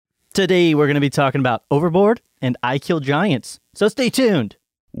Today, we're going to be talking about Overboard and I Kill Giants. So stay tuned.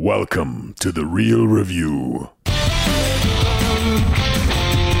 Welcome to The Real Review.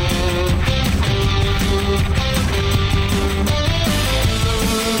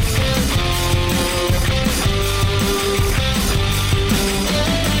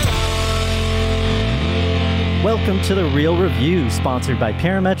 Welcome to The Real Review, sponsored by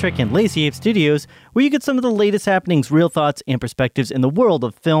Parametric and Lazy Ape Studios, where you get some of the latest happenings, real thoughts, and perspectives in the world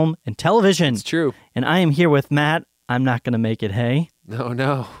of film and television. It's true. And I am here with Matt. I'm not going to make it, hey?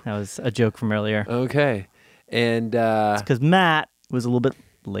 No. That was a joke from earlier. Okay. And it's because Matt was a little bit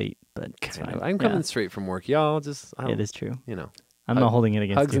late, but it's fine. I'm coming straight from work. Y'all just... It is true. You know. I'm not holding it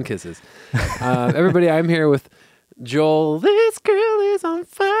against hugs you. and kisses. Everybody, I'm here with Joel. This girl is on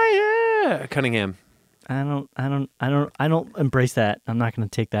fire. Cunningham. I don't embrace that. I'm not going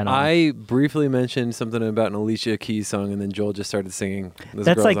to take that on. I briefly mentioned something about an Alicia Keys song, and then Joel just started singing "This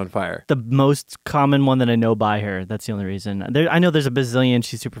That's Girl's like on Fire." The most common one that I know by her. That's the only reason. I know there's a bazillion.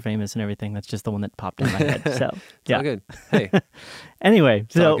 She's super famous and everything. That's just the one that popped in my head. So It's all good. Hey, anyway,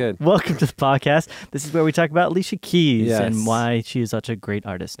 all good. Welcome to the podcast. This is where we talk about Alicia Keys Yes. and why she is such a great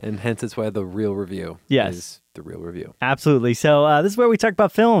artist. and hence it's why the real review is the real review. Absolutely. So this is where we talk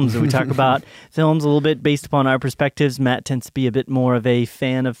about films. And we talk about films a little bit based upon our perspectives. Matt tends to be a bit more of a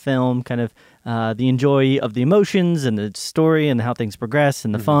fan of film, kind of the enjoy of the emotions and the story and how things progress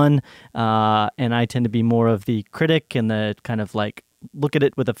and the fun. And I tend to be more of the critic and the kind of like look at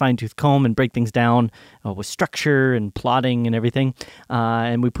it with a fine-tooth comb and break things down with structure and plotting and everything.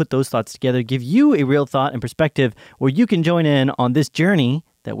 And we put those thoughts together, give you a real thought and perspective where you can join in on this journey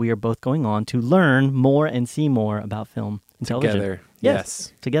that we are both going on to learn more and see more about film and television. Together.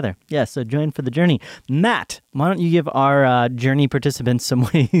 Yes. Together. Yes. So join for the journey. Matt, why don't you give our journey participants some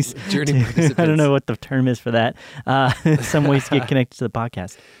ways? Participants. I don't know what the term is for that. Some ways to get connected to the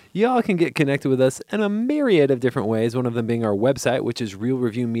podcast. Y'all can get connected with us in a myriad of different ways, one of them being our website, which is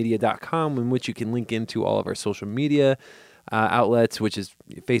realreviewmedia.com, in which you can link into all of our social media outlets, which is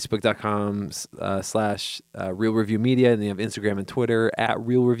facebook.com / Real Review Media, and then you have Instagram and Twitter at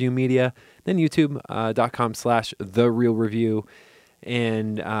Real Review Media, then youtube.com / The Real Review.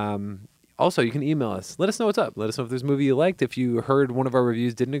 And also, you can email us. Let us know what's up. Let us know if there's a movie you liked. If you heard one of our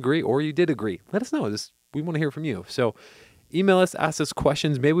reviews, didn't agree, or you did agree, let us know. We want to hear from you. So email us, ask us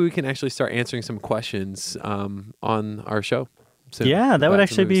questions. Maybe we can actually start answering some questions on our show. Yeah, that would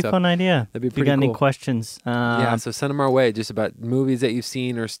actually be a fun idea. That'd be if pretty you got cool. any questions. So send them our way, just about movies that you've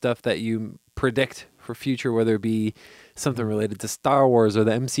seen or stuff that you predict for future, whether it be something related to Star Wars or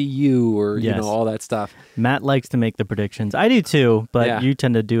the MCU or you know, all that stuff. Matt likes to make the predictions. I do too, but you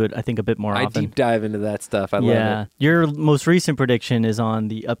tend to do it, I think, a bit more often. I deep dive into that stuff. I love it. Your most recent prediction is on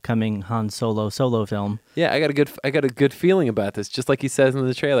the upcoming Han Solo film. Yeah, I got a good feeling about this, just like he says in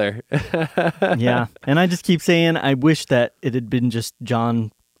the trailer. Yeah, and I just keep saying I wish that it had been just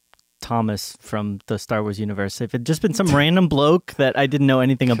John Thomas from the Star Wars universe. If it had just been some random bloke that I didn't know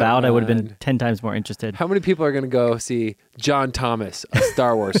anything about, I would have been 10 times more interested. How many people are going to go see John Thomas, a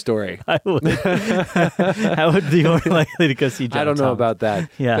Star Wars story? I would. I would be more likely to go see John Thomas. I don't know about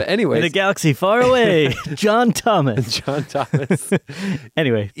that. Yeah. But anyways. In a galaxy far away, John Thomas. John Thomas.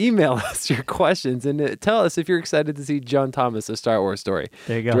 Anyway. Email us your questions and tell us if you're excited to see John Thomas, a Star Wars story.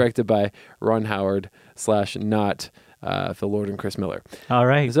 There you go. Directed by Ron Howard / not Phil Lord and Chris Miller. All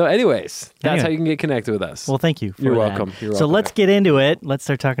right. So anyways, that's how you can get connected with us. Well, thank you for You're that. welcome. You're So welcome. let's get into it. Let's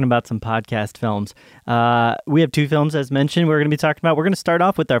start talking about some podcast films. We have two films, as mentioned, we're going to be talking about. We're going to start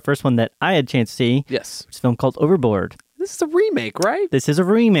off with our first one that I had a chance to see. Yes. It's a film called Overboard. This is a remake, right? This is a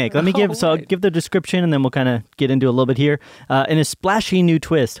remake. I'll give the description and then we'll kind of get into a little bit here. In a splashy new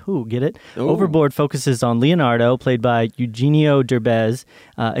twist, get it? Ooh. Overboard focuses on Leonardo, played by Eugenio Derbez,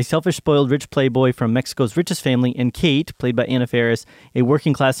 a selfish, spoiled, rich playboy from Mexico's richest family, and Kate, played by Anna Faris, a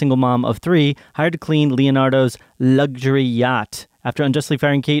working-class single mom of 3, hired to clean Leonardo's luxury yacht. After unjustly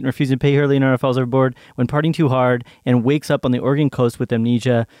firing Kate and refusing to pay her, Leonardo falls overboard when partying too hard and wakes up on the Oregon coast with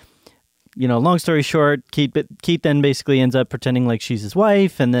amnesia. You know, long story short, Kate then basically ends up pretending like she's his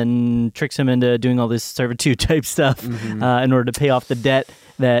wife and then tricks him into doing all this servitude type stuff in order to pay off the debt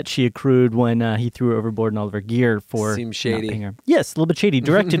that she accrued when he threw her overboard and all of her gear for Seems shady. not paying her. Yes, a little bit shady.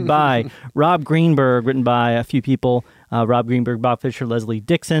 Directed by Rob Greenberg, written by a few people. Rob Greenberg, Bob Fisher, Leslie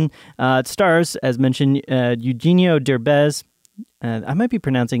Dixon. It stars, as mentioned, Eugenio Derbez. I might be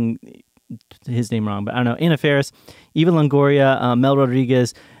pronouncing his name wrong, but I don't know. Anna Faris, Eva Longoria, Mel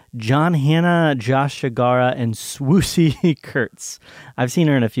Rodriguez, John Hannah, Josh Shigara, and Swoosie Kurtz. I've seen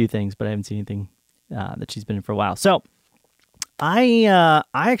her in a few things, but I haven't seen anything that she's been in for a while. So, I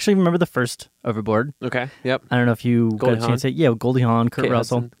actually remember the first Overboard. Okay. Yep. I don't know if you Goldie got a chance to. Yeah, Goldie Hawn, Kurt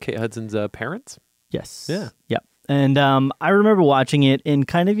Russell. Kate Hudson's parents. Yes. Yeah. Yep. And I remember watching it, and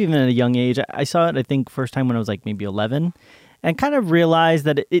kind of even at a young age. I saw it, I think, first time when I was like maybe 11, and kind of realized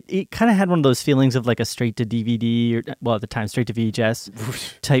that it kind of had one of those feelings of like a straight to DVD, or well, at the time, straight to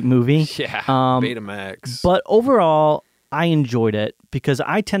VHS type movie. Yeah. Betamax. But overall, I enjoyed it because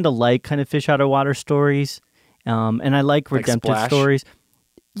I tend to like kind of fish out of water stories, and I like redemptive Splash? stories.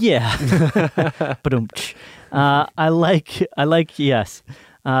 Yeah. But I like yes.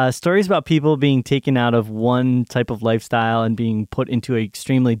 Stories about people being taken out of one type of lifestyle and being put into an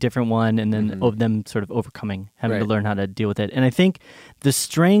extremely different one, and then of them sort of overcoming, having to learn how to deal with it. And I think the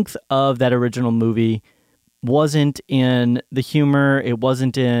strength of that original movie wasn't in the humor. It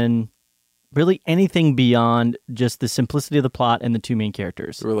wasn't in really anything beyond just the simplicity of the plot and the two main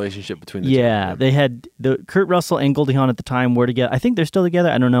characters. The relationship between the two. Yeah, they had Kurt Russell and Goldie Hawn at the time were together. I think they're still together.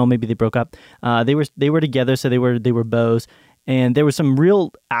 I don't know. Maybe they broke up. They were together, so they were beaux. And there was some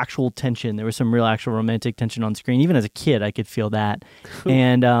real actual tension. There was some real actual romantic tension on screen. Even as a kid, I could feel that.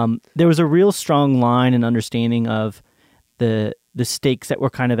 And there was a real strong line and understanding of the stakes that were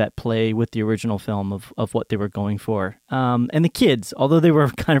kind of at play with the original film of what they were going for. And the kids, although they were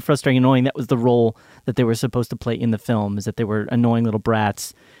kind of frustrating and annoying, that was the role that they were supposed to play in the film, is that they were annoying little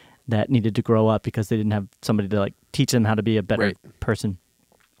brats that needed to grow up because they didn't have somebody to like teach them how to be a better person.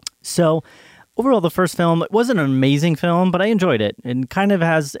 So overall, the first film, it wasn't an amazing film, but I enjoyed it. And kind of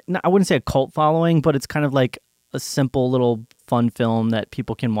has, I wouldn't say a cult following, but it's kind of like a simple little fun film that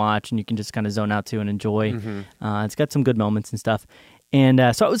people can watch and you can just kind of zone out to and enjoy. It's got some good moments and stuff.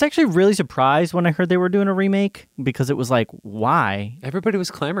 And so I was actually really surprised when I heard they were doing a remake, because it was like, why? Everybody was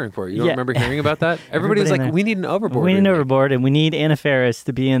clamoring for it. You don't remember hearing about that? Everybody was like, we need an Overboard. We need an Overboard, and we need Anna Faris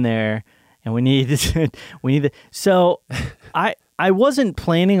to be in there. And we need so I wasn't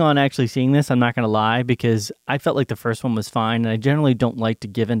planning on actually seeing this, I'm not going to lie, because I felt like the first one was fine, and I generally don't like to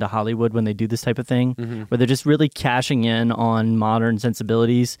give in to Hollywood when they do this type of thing, where they're just really cashing in on modern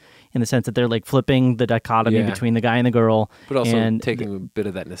sensibilities in the sense that they're like flipping the dichotomy between the guy and the girl. But also taking a bit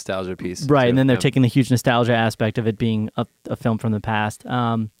of that nostalgia piece. Right, too. and then they're taking the huge nostalgia aspect of it being a film from the past.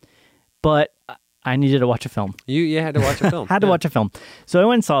 But I needed to watch a film. You had to watch a film. Had to watch a film. So I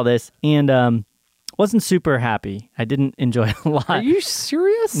went and saw this, and wasn't super happy. I didn't enjoy it a lot. Are you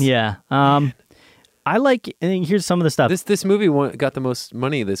serious? Yeah. I like. And here's some of the stuff. This movie got the most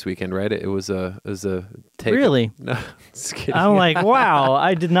money this weekend, right? It was a take. Really? No, just kidding. I'm like, wow.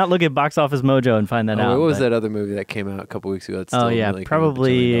 I did not look at Box Office Mojo and find that out. What was that other movie that came out a couple weeks ago? That's still like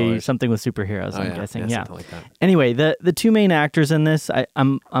probably something with superheroes. I'm guessing. Yeah. Something like that. Anyway, the two main actors in this,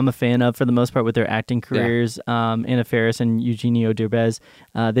 I'm a fan of for the most part with their acting careers. Anna Faris and Eugenio Derbez.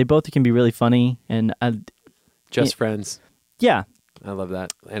 They both can be really funny and just friends. Yeah. I love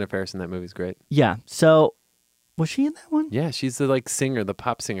that. Anna Faris in that movie is great. Yeah. So, was she in that one? Yeah, she's the singer, the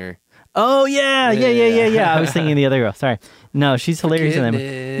pop singer. Oh yeah. I was thinking the other girl. Sorry. No, she's hilarious in that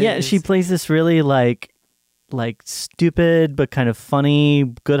movie. Yeah, she plays this really like stupid but kind of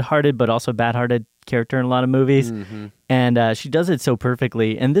funny, good-hearted but also bad-hearted character in a lot of movies, and she does it so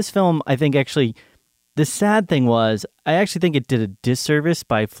perfectly. And this film, I think, actually, the sad thing was, I actually think it did a disservice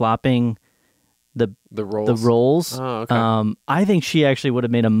by flopping the roles. Oh, okay. I think she actually would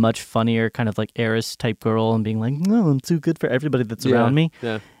have made a much funnier kind of like heiress type girl and being like, no, I'm too good for everybody that's around me.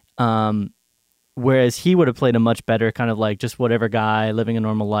 Yeah. Whereas he would have played a much better kind of like just whatever guy living a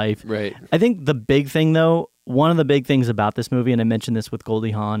normal life. Right. I think the big thing though, one of the big things about this movie, and I mentioned this with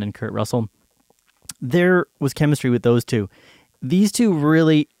Goldie Hawn and Kurt Russell, there was chemistry with those two. These two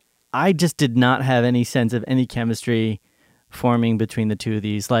really, I just did not have any sense of any chemistry forming between the two of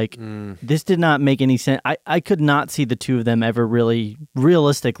these. Like, this did not make any sense. I could not see the two of them ever really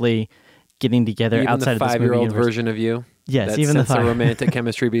realistically getting together even outside of this movie. The 5-year-old version of you. Yes, even the romantic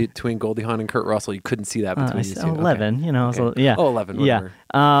chemistry between Goldie Hawn and Kurt Russell. You couldn't see that between these two. 11, okay. you know. Okay. So, yeah. Oh, 11, whatever.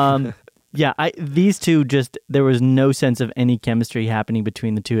 Yeah. These two just, there was no sense of any chemistry happening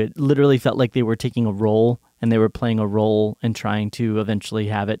between the two. It literally felt like they were taking a role and they were playing a role and trying to eventually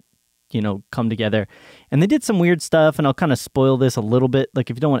have it, come together. And they did some weird stuff, and I'll kind of spoil this a little bit. Like,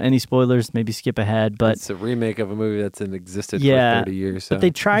 if you don't want any spoilers, maybe skip ahead. But it's a remake of a movie that's existed for 30 years. So. But they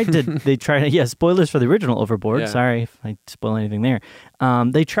tried to, spoilers for the original Overboard. Yeah. Sorry if I spoil anything there.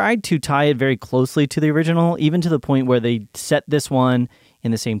 They tried to tie it very closely to the original, even to the point where they set this one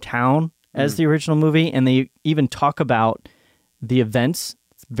in the same town as the original movie, and they even talk about the events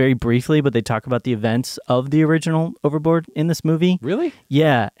very briefly, but they talk about the events of the original Overboard in this movie. Really?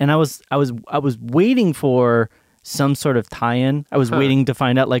 Yeah, and I was waiting for some sort of tie-in. I was waiting to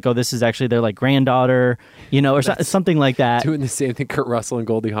find out, like, oh, this is actually their like granddaughter, or something like that. Doing the same thing. Kurt Russell and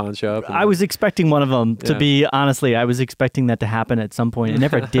Goldie Hawn show up. I was expecting one of them to be, honestly, I was expecting that to happen at some point. It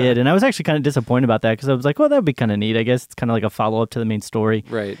never did. And I was actually kind of disappointed about that because I was like, well, that would be kind of neat. I guess it's kind of like a follow-up to the main story.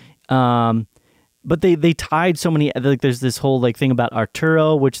 Right. But they tied so many, like there's this whole like thing about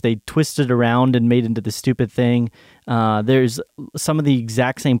Arturo, which they twisted around and made into the stupid thing. There's some of the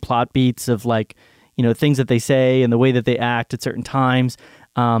exact same plot beats of like, things that they say and the way that they act at certain times.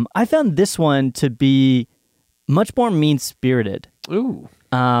 I found this one to be much more mean-spirited. Ooh.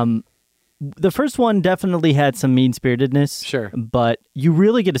 The first one definitely had some mean-spiritedness. Sure. But you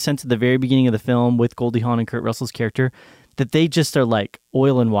really get a sense at the very beginning of the film with Goldie Hawn and Kurt Russell's character that they just are like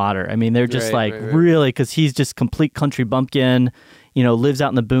oil and water. I mean, they're just right. Really, because he's just complete country bumpkin, lives out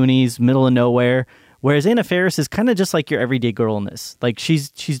in the boonies, middle of nowhere. Whereas Anna Faris is kind of just like your everyday girl in this. Like she's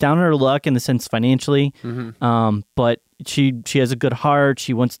down on her luck in the sense financially, but she has a good heart.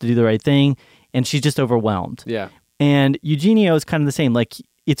 She wants to do the right thing, and she's just overwhelmed. Yeah. And Eugenio is kind of the same. Like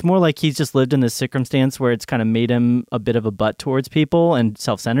it's more like he's just lived in this circumstance where it's kind of made him a bit of a butt towards people and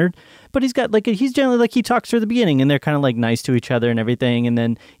self-centered. But he's got he's generally like he talks through the beginning, and they're kind of like nice to each other and everything. And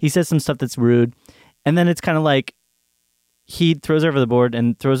then he says some stuff that's rude, and then it's kind of like he throws her over the board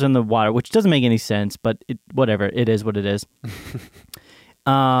and throws her in the water, which doesn't make any sense, but whatever. It is what it is.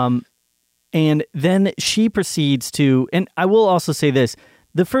 And then she proceeds to, and I will also say this,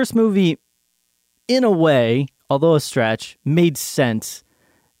 the first movie, in a way, although a stretch, made sense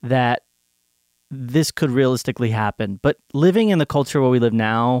that this could realistically happen. But living in the culture where we live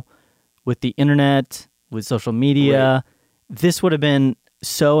now, with the internet, with social media, this would have been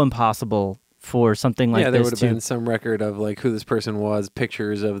so impossible for something like this. Yeah, there would have been some record of like who this person was,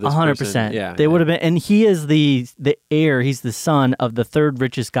 pictures of this 100%. person. Yeah, they would have been, and he is the heir. He's the son of the third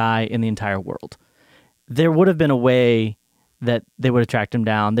richest guy in the entire world. There would have been a way that they would have tracked him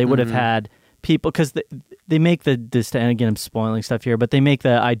down. They would have had people, because they make this, and again I'm spoiling stuff here, but they make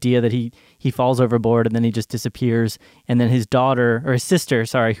the idea that he falls overboard and then he just disappears, and then his daughter, or his sister,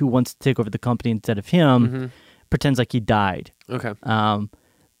 sorry, who wants to take over the company instead of him, pretends like he died. Okay.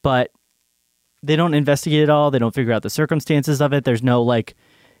 But they don't investigate it all. They don't figure out the circumstances of it. There's no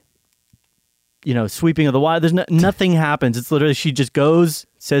sweeping of the water. There's nothing happens. It's literally she just goes,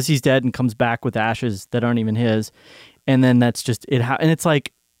 says he's dead, and comes back with ashes that aren't even his. And then that's just it. And it's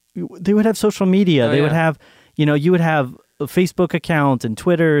like they would have social media. They would have, you would have a Facebook account and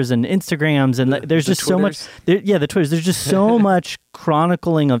Twitters and Instagrams, and there's just so much. The Twitters. There's just so much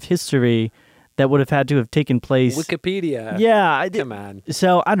chronicling of history that would have had to have taken place. Wikipedia. Yeah. Come on.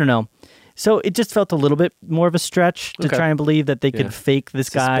 So I don't know. So it just felt a little bit more of a stretch to try and believe that they could fake this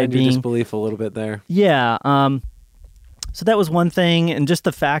guy being... your disbelief a little bit there. Yeah. So that was one thing, and just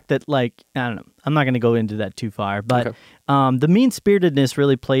the fact that, I don't know, I'm not going to go into that too far, but the mean-spiritedness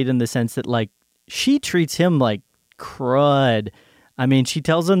really played in the sense that, she treats him like crud. I mean, she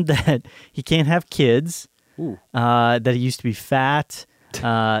tells him that he can't have kids, that he used to be fat.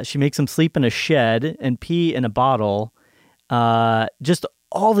 She makes him sleep in a shed and pee in a bottle. Just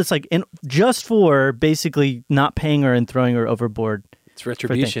all this, and just for basically not paying her and throwing her overboard. It's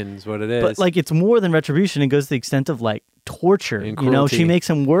retribution is what it is. But it's more than retribution. It goes to the extent of torture. And cruelty. She makes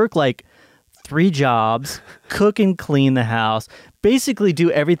him work 3 jobs, cook and clean the house, basically do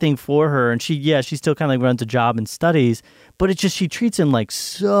everything for her. And she still kind of runs a job and studies, but it's just she treats him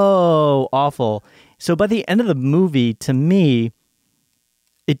so awful. So by the end of the movie, to me,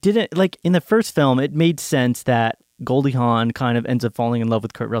 it didn't, in the first film, it made sense that Goldie Hawn kind of ends up falling in love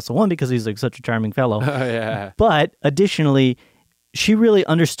with Kurt Russell. One, because he's such a charming fellow. Oh, yeah. But additionally, she really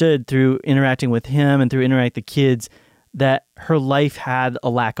understood through interacting with him and through interacting with the kids that her life had a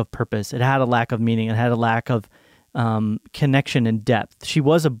lack of purpose. It had a lack of meaning. It had a lack of connection and depth. She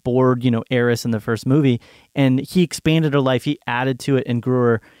was a bored, heiress in the first movie, and he expanded her life. He added to it and grew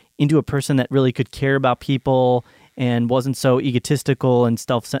her into a person that really could care about people and wasn't so egotistical and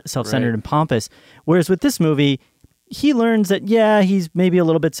self-centered and pompous. Whereas with this movie, he learns that, he's maybe a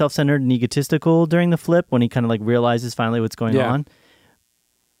little bit self-centered and egotistical during the flip when he kind of realizes finally what's going on.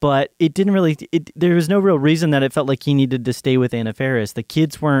 But it didn't really, there was no real reason that it felt like he needed to stay with Anna Faris. The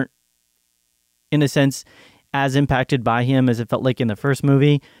kids weren't, in a sense, as impacted by him as it felt like in the first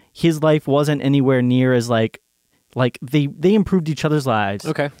movie. His life wasn't anywhere near as they improved each other's lives.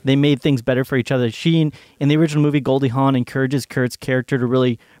 Okay. They made things better for each other. In the original movie, Goldie Hawn encourages Kurt's character to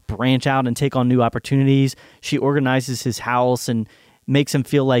really branch out and take on new opportunities. She organizes his house and makes him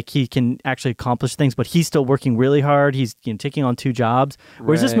feel like he can actually accomplish things, but he's still working really hard. He's taking on 2 jobs.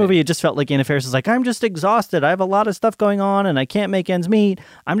 Whereas this movie, it just felt like Anna Faris is like, I'm just exhausted. I have a lot of stuff going on and I can't make ends meet.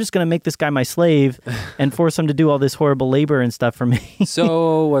 I'm just going to make this guy my slave and force him to do all this horrible labor and stuff for me.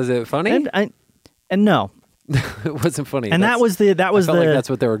 So was it funny? And no. It wasn't funny. And I felt like that's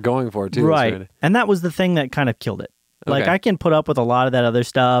what they were going for too. Right. And that was the thing that kind of killed it. Like, I can put up with a lot of that other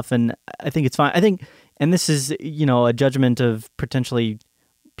stuff, and I think it's fine. I think, and this is, a judgment of potentially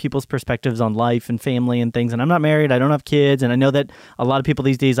people's perspectives on life and family and things. And I'm not married. I don't have kids. And I know that a lot of people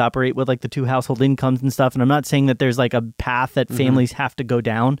these days operate with like the 2 household incomes and stuff. And I'm not saying that there's like a path that families have to go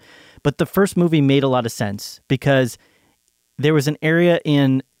down. But the first movie made a lot of sense because there was an area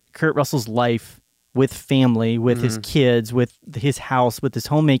in Kurt Russell's life with family, with his kids, with his house, with his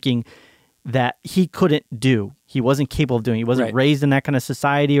homemaking that he couldn't do. He wasn't capable of doing. He wasn't raised in that kind of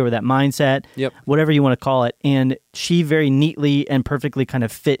society or that mindset, whatever you want to call it. And she very neatly and perfectly kind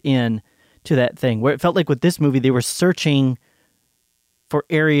of fit in to that thing where it felt like with this movie, they were searching for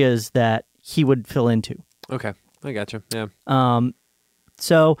areas that he would fill into. Okay. I gotcha. Yeah.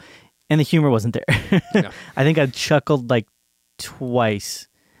 So, and the humor wasn't there. I think I chuckled like twice.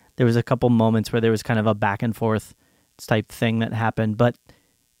 There was a couple moments where there was kind of a back and forth type thing that happened, but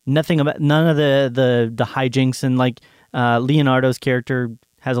none of the hijinks, and like Leonardo's character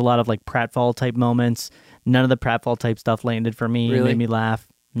has a lot of like pratfall type moments. None of the pratfall type stuff landed for me. Really? It made me laugh.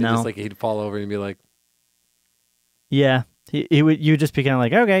 Just like he'd fall over and be like, yeah, you would just be kind of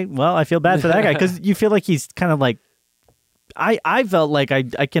like, okay, well, I feel bad for that guy because you feel like he's kind of like, I felt like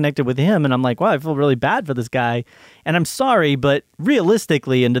I connected with him, and I'm like, wow, I feel really bad for this guy, and I'm sorry, but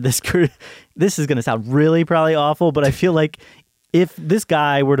realistically, into this is going to sound really probably awful, but I feel like if this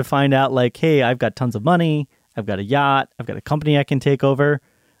guy were to find out like, hey, I've got tons of money, I've got a yacht, I've got a company I can take over,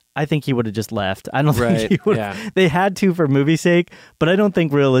 I think he would have just left. I don't think he would. Yeah. They had to for movie's sake, but I don't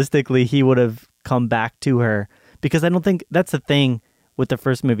think realistically he would have come back to her because I don't think that's the thing. With the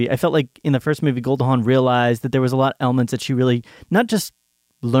first movie, I felt like in the first movie, Goldie Hawn realized that there was a lot of elements that she really not just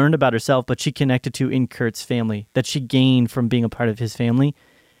learned about herself, but she connected to in Kurt's family, that she gained from being a part of his family.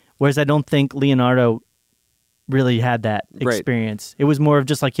 Whereas I don't think Leonardo really had that experience. It was more of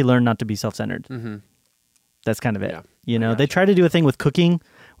just like he learned not to be self-centered. Mm-hmm. That's kind of it. Yeah. They try to do a thing with cooking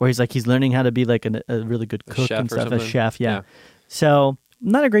where he's learning how to be like a really good cook and stuff, a chef. Yeah. So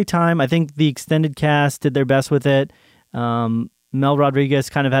not a great time. I think the extended cast did their best with it. Mel Rodriguez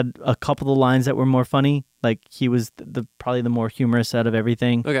kind of had a couple of lines that were more funny. Like he was probably the more humorous out of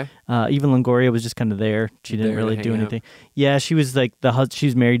everything. Okay. Even Longoria was just kind of there. She didn't really do anything. Out. Yeah, she was like she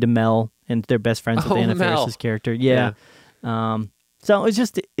was married to Mel and they're best friends with Anna Faris's character. Yeah. So it's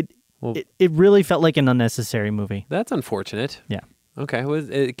just it really felt like an unnecessary movie. That's unfortunate. Yeah. Okay.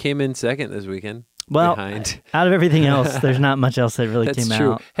 It came in second this weekend. Well, out of everything else, there's not much else that really came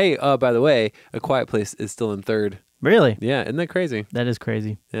true. out. Hey, by the way, A Quiet Place is still in third. Really? Yeah, isn't that crazy? That is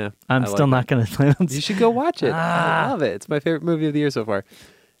crazy. Yeah. I'm still not going to plan on... You should go watch it. I love it. It's my favorite movie of the year so far.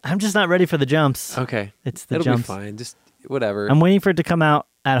 I'm just not ready for the jumps. Okay. It'll be fine. Just whatever. I'm waiting for it to come out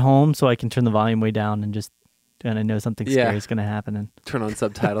at home so I can turn the volume way down and I know something scary is going to happen. And turn on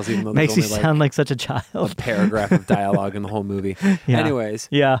subtitles even though makes there's you sound like such a child. A paragraph of dialogue in the whole movie. Yeah. Anyways.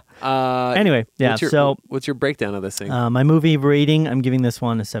 Yeah. Anyway, yeah. What's your breakdown of this thing? My movie rating, I'm giving this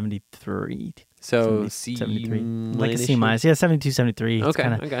one a 73. So 73. Like a C minus. Yeah, 72, 73. Okay,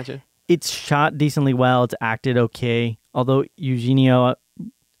 I gotcha. It's shot decently well. It's acted okay. Although Eugenio,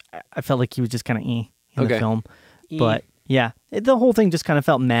 I felt like he was just kind of in the film. But yeah, the whole thing just kind of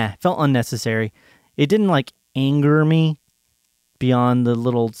felt felt unnecessary. It didn't like anger me beyond the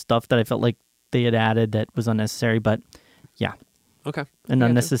little stuff that I felt like they had added that was unnecessary. But yeah. Okay. An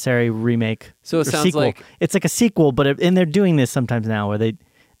unnecessary remake. So it sounds sequel. like... It's like a sequel, and they're doing this sometimes now where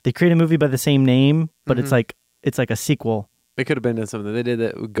they create a movie by the same name, but it's like a sequel. It could have been something. They did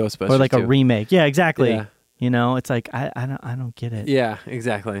that with Ghostbusters or like too. A remake. Yeah, exactly. Yeah. It's like I don't get it. Yeah,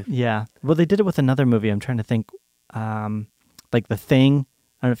 exactly. Yeah. Well, they did it with another movie. I'm trying to think. Like The Thing.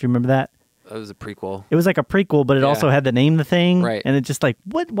 I don't know if you remember that. That was a prequel. It was like a prequel, but it also had the name The Thing. Right. And it's just like,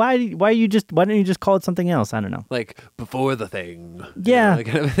 what? Why don't you just call it something else? I don't know. Like Before the Thing. Yeah.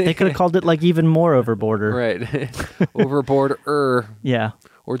 They could have called it like even more Overboarder. Right. Overboard. Yeah.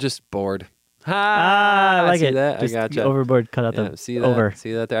 Or just bored. I like it. That? Just I gotcha. Overboard, cut out the see that? over.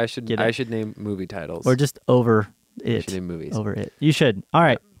 See that there? I should name movie titles. Or just Over It. You should name movies. Over It. You should. All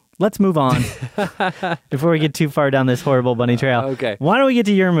right. Let's move on before we get too far down this horrible bunny trail. Okay. Why don't we get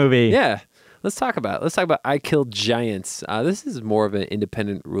to your movie? Yeah. Let's talk about I Killed Giants. This is more of an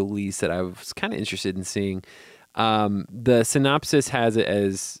independent release that I was kind of interested in seeing. The synopsis has it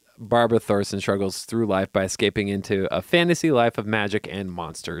as Barbara Thorson struggles through life by escaping into a fantasy life of magic and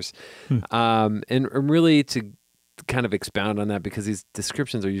monsters. And really to kind of expound on that, because these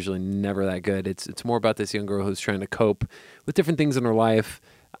descriptions are usually never that good. It's more about this young girl who's trying to cope with different things in her life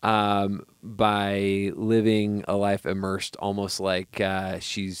by living a life immersed almost like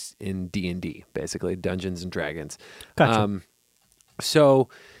she's in D&D, basically Dungeons and Dragons. Gotcha. So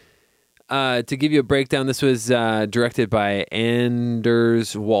to give you a breakdown, this was directed by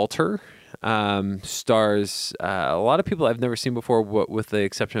Anders Walter. Stars a lot of people I've never seen before, with the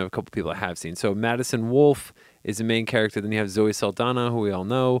exception of a couple people I have seen. So Madison Wolfe is the main character. Then you have Zoe Saldana, who we all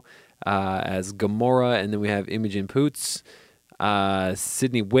know, as Gamora. And then we have Imogen Poots,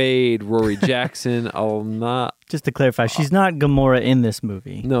 Sydney Wade, Rory Jackson. Just to clarify, she's not Gamora in this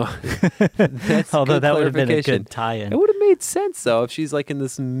movie. No. That's although that would have been a clarification. good tie-in. It would have made sense, though, if she's like in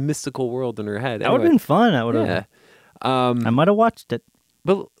this mystical world in her head. That would have been fun. I would have. Yeah. I might have watched it.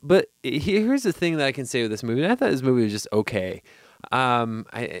 But here's the thing that I can say with this movie. I thought this movie was just okay.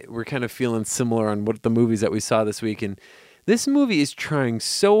 We're kind of feeling similar on what the movies that we saw this week, and this movie is trying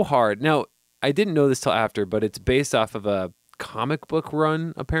so hard. Now, I didn't know this till after, but it's based off of a comic book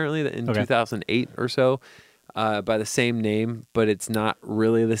run, apparently, in 2008 or so, by the same name, but it's not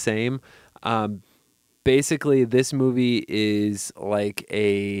really the same. Basically, this movie is like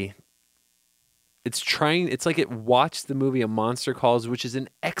it's like it watched the movie A Monster Calls, which is an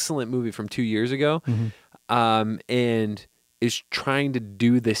excellent movie from 2 years ago, and is trying to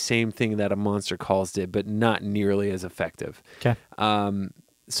do the same thing that A Monster Calls did, but not nearly as effective. Okay.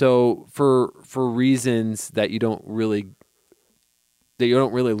 So for reasons that you don't really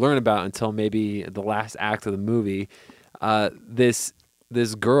learn about until maybe the last act of the movie, this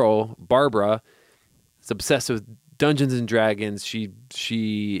girl, Barbara, is obsessed with Dungeons and Dragons.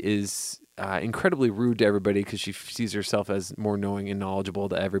 She is incredibly rude to everybody because she sees herself as more knowing and knowledgeable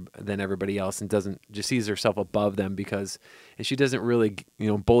than everybody else, and just sees herself above them and she doesn't really,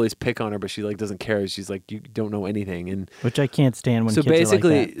 bullies pick on her, but she like doesn't care. She's like, you don't know anything, and which I can't stand when kids are like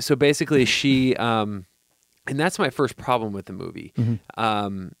that. So basically, she and that's my first problem with the movie.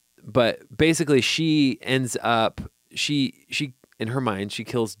 But basically, she ends up she in her mind she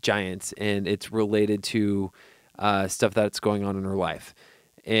kills giants, and it's related to stuff that's going on in her life.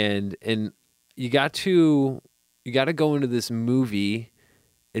 And you got to go into this movie.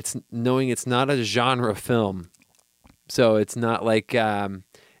 It's knowing it's not a genre film, so it's not like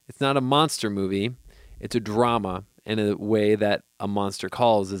it's not a monster movie. It's a drama in a way that A Monster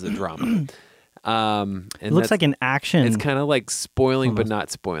Calls is a drama. And It looks like an action. It's kind of like spoiling, but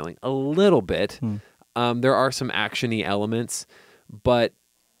not spoiling a little bit. There are some actiony elements, but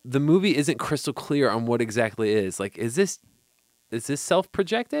the movie isn't crystal clear on what exactly it is. Like, is this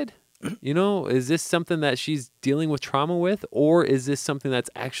self-projected? Is this something that she's dealing with trauma with, or is this something that's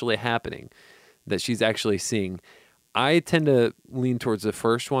actually happening that she's actually seeing? I tend to lean towards the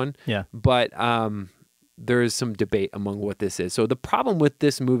first one. Yeah. But there is some debate among what this is. So the problem with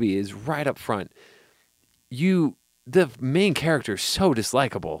this movie is right up front. The main character is so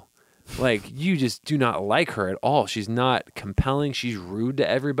dislikable. Like, you just do not like her at all. She's not compelling. She's rude to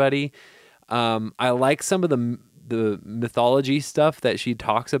everybody. I like some of the mythology stuff that she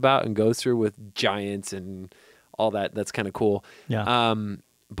talks about and goes through with giants and all that. That's kind of cool. Yeah.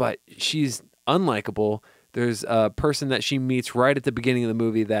 But she's unlikable. There's a person that she meets right at the beginning of the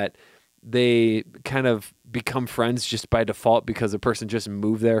movie that they kind of become friends just by default because the person just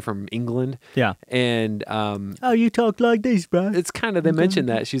moved there from England. Yeah. And oh, you talk like this, bro. It's kind of, they mention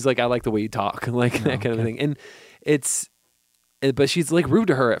that. She's like, I like the way you talk, like that kind of thing. And but she's like rude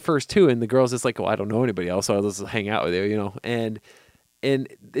to her at first too, and the girl's just like, well, I don't know anybody else, so I'll just hang out with you, and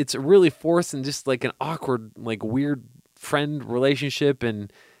it's really forced and just like an awkward, like weird friend relationship,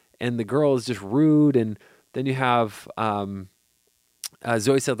 and the girl is just rude. And then you have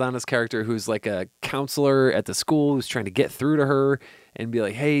Zoe Saldana's character, who's like a counselor at the school, who's trying to get through to her and be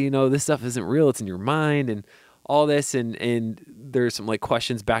like, hey, this stuff isn't real, it's in your mind, and all this, and there's some like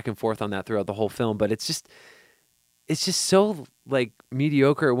questions back and forth on that throughout the whole film, but it's just so like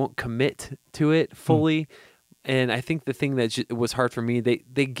mediocre. It won't commit to it fully. And I think the thing that was hard for me,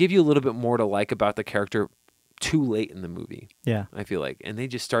 they give you a little bit more to like about the character too late in the movie. Yeah, I feel like, and they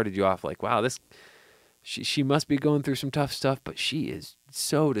just started you off like, wow, she must be going through some tough stuff, but she is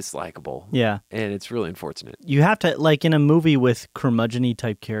so dislikable. Yeah, and it's really unfortunate. You have to, like, in a movie with curmudgeon-y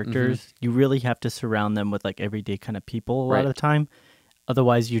type characters, you really have to surround them with like everyday kind of people a lot of the time.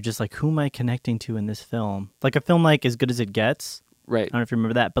 Otherwise, you're just like, who am I connecting to in this film? Like a film like As Good as It Gets. Right. I don't know if you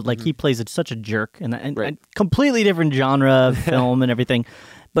remember that, but like he plays such a jerk and a completely different genre of film and everything.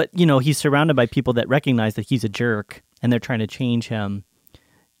 But, he's surrounded by people that recognize that he's a jerk and they're trying to change him.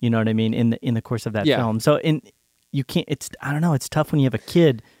 You know what I mean? In the course of that Yeah. film. So you can't. I don't know. It's tough when you have a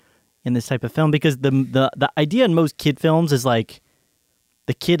kid in this type of film because the idea in most kid films is like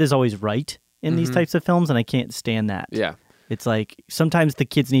the kid is always right in these types of films, and I can't stand that. Yeah. It's like sometimes the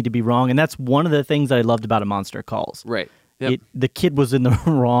kids need to be wrong, and that's one of the things that I loved about A Monster Calls. Right. Yep. The kid was in the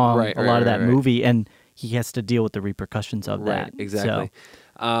wrong Right, a lot of that right. movie, and he has to deal with the repercussions of that. Right, exactly.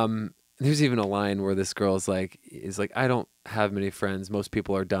 There's even a line where this girl is like, I don't have many friends. Most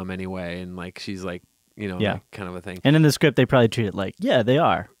people are dumb anyway, and like she's like, like, kind of a thing. And in the script, they probably treat it like, yeah, they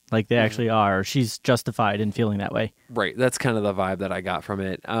are. Like they actually are. Or she's justified in feeling that way. Right. That's kind of the vibe that I got from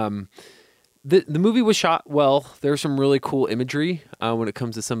it. The movie was shot well. There's some really cool imagery when it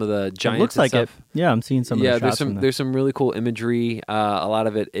comes to some of the giants. It looks like stuff. it. Yeah, I'm seeing some of the shots. There's some really cool imagery. A lot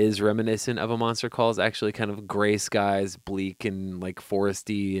of it is reminiscent of A Monster Calls. Actually, kind of gray skies, bleak and like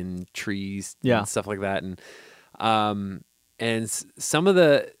foresty and trees, and stuff like that. And some of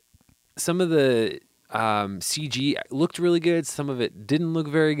the CG looked really good. Some of it didn't look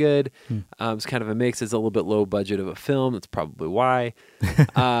very good. It's kind of a mix. It's a little bit low budget of a film. That's probably why.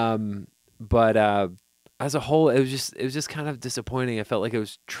 But as a whole, it was just kind of disappointing. I felt like it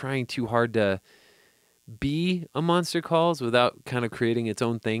was trying too hard to be A Monster Calls without kind of creating its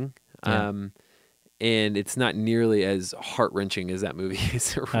own thing. Yeah. And it's not nearly as heart-wrenching as that movie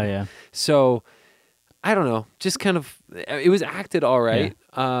is. Oh, yeah. So, I don't know. Just kind of, it was acted all right.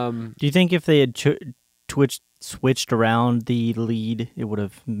 Yeah. Do you think if they had switched around the lead, it would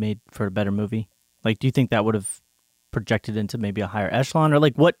have made for a better movie? Like, do you think that would have projected into maybe a higher echelon, or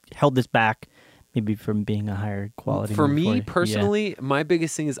like what held this back maybe from being a higher quality for movie me personally? My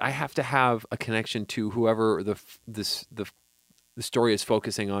biggest thing is I have to have a connection to whoever the story is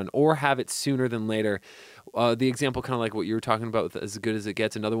focusing on, or have it sooner than later. The example, kind of like what you were talking about with As Good as It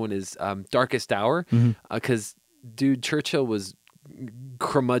Gets, another one is Darkest Hour, because dude, Churchill was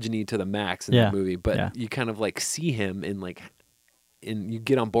curmudgeon-y to the max in that movie, but you kind of like see him and you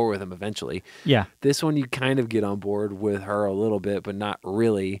get on board with him eventually. Yeah. This one you kind of get on board with her a little bit, but not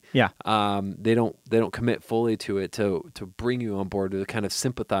really. Yeah. They don't commit fully to it to bring you on board, to kind of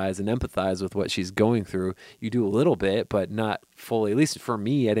sympathize and empathize with what she's going through. You do a little bit, but not fully. At least for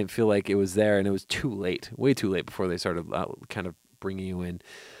me, I didn't feel like it was there, and it was too late, way too late before they started kind of bringing you in.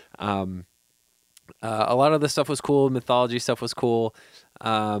 A lot of the stuff was cool. Mythology stuff was cool.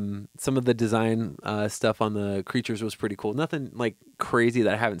 Some of the design stuff on the creatures was pretty cool. Nothing like crazy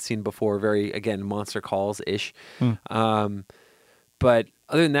that I haven't seen before. Very, again, Monster Calls-ish. But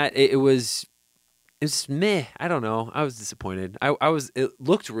other than that, it was meh. I don't know. I was disappointed. It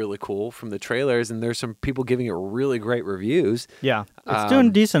looked really cool from the trailers, and there's some people giving it really great reviews. Yeah. It's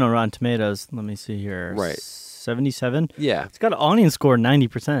doing decent on Rotten Tomatoes. Let me see here. Right. 77? Yeah. It's got an audience score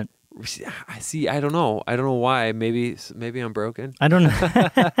 90%. I see. I don't know. I don't know why. Maybe I'm broken. I don't know.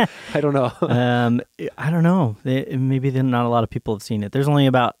 I don't know. I don't know. Maybe not a lot of people have seen it. There's only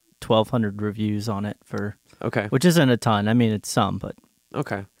about 1,200 reviews on it which isn't a ton. I mean, it's some, but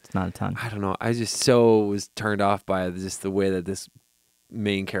it's not a ton. I don't know. I just was turned off by just the way that this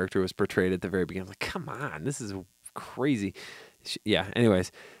main character was portrayed at the very beginning. I was like, come on, this is crazy. Yeah.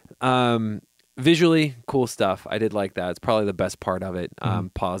 Anyways, visually, cool stuff. I did like that. It's probably the best part of it.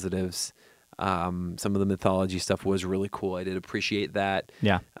 Positives. Some of the mythology stuff was really cool. I did appreciate that.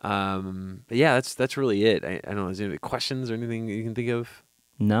 Yeah. But yeah, that's really it. I don't know. Is there any questions or anything you can think of?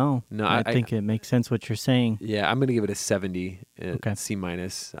 No. I think it makes sense what you're saying. Yeah, I'm going to give it a 70, C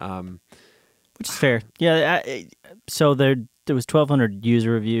minus. Which is fair. Yeah. So there was 1,200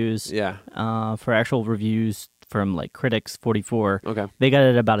 user reviews. Yeah. For actual reviews from like critics, 44. Okay. They got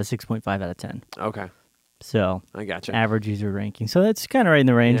it about a 6.5 out of 10. Okay. So I gotcha. Average user ranking. So that's kind of right in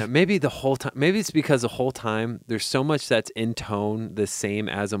the range. Yeah, maybe the whole time. Maybe it's because the whole time there's so much that's in tone the same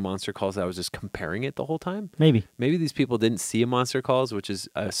as A Monster Calls that I was just comparing it the whole time. Maybe these people didn't see A Monster Calls, which is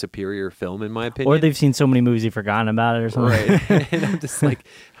a superior film in my opinion. Or they've seen so many movies they've forgotten about it or something. Right. And I was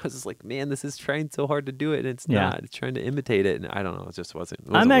just like, man, this is trying so hard to do it, and it's not. It's trying to imitate it, and I don't know. It just wasn't.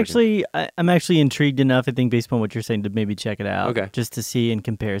 I'm actually intrigued enough, I think, based on what you're saying, to maybe check it out. Okay. Just to see in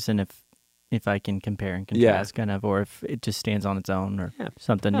comparison if I can compare and contrast, kind of, or if it just stands on its own or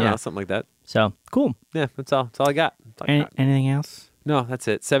something. Yeah, something like that. So cool. Yeah, that's all. That's all I got. Anything else? No, that's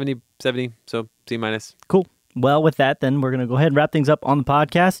it. 70. So C minus. Cool. Well, with that, then, we're going to go ahead and wrap things up on the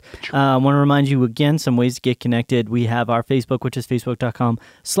podcast. I want to remind you again some ways to get connected. We have our Facebook, which is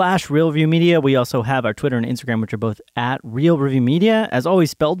facebook.com/RealReviewMedia. We also have our Twitter and Instagram, which are both at RealReviewMedia, as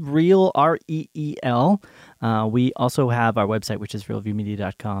always spelled Real, REEL. We also have our website, which is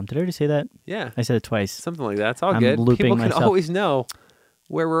realreviewmedia.com. Did I already say that? Yeah. I said it twice. Something like that. It's all I'm good. Looping People can myself. always know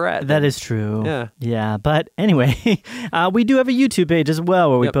where we're at. That is true. Yeah. Yeah. But anyway, we do have a YouTube page as well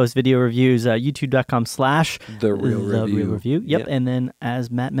where we Yep. post video reviews, youtube.com/ The Real Review. Yep. Yep. And then,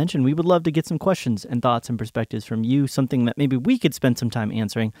 as Matt mentioned, we would love to get some questions and thoughts and perspectives from you, something that maybe we could spend some time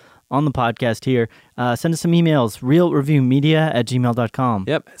answering on the podcast here. Send us some emails, realreviewmedia@gmail.com.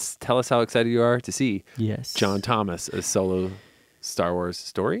 Yep. Tell us how excited you are to see Yes. John Thomas, a solo Star Wars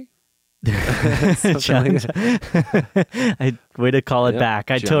story. John, way to call it Yep.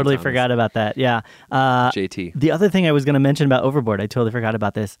 back. I John totally Thomas. forgot about that. Yeah. JT. The other thing I was going to mention about Overboard, I totally forgot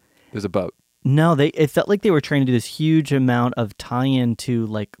about this. There's a boat. No, it felt like they were trying to do this huge amount of tie-in to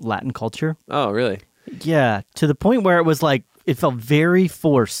like Latin culture. Oh, really? Yeah, to the point where it was like it felt very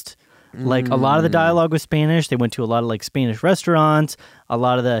forced. Like a lot of the dialogue was Spanish. They went to a lot of like Spanish restaurants. A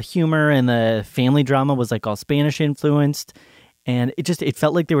lot of the humor and the family drama was like all Spanish influenced. And it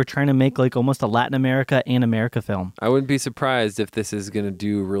felt like they were trying to make like almost a Latin America and America film. I wouldn't be surprised if this is going to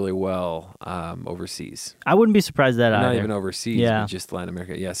do really well overseas. I wouldn't be surprised at that Not either. even overseas, Yeah. but just Latin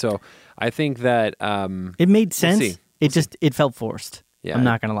America. Yeah, so I think that It made sense. see. It felt forced. Yeah, I'm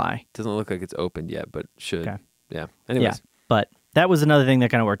not going to lie. doesn't look like it's opened yet, but should. Okay. Yeah. Anyways. Yeah, but that was another thing that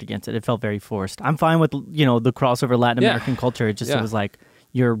kind of worked against it. It felt very forced. I'm fine with, the crossover Latin Yeah. American culture. It Yeah. was like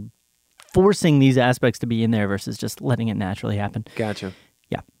you're forcing these aspects to be in there versus just letting it naturally happen. Gotcha.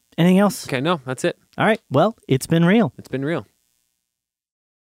 Yeah. Anything else? Okay, no, that's it. All right. Well, it's been real. It's been real.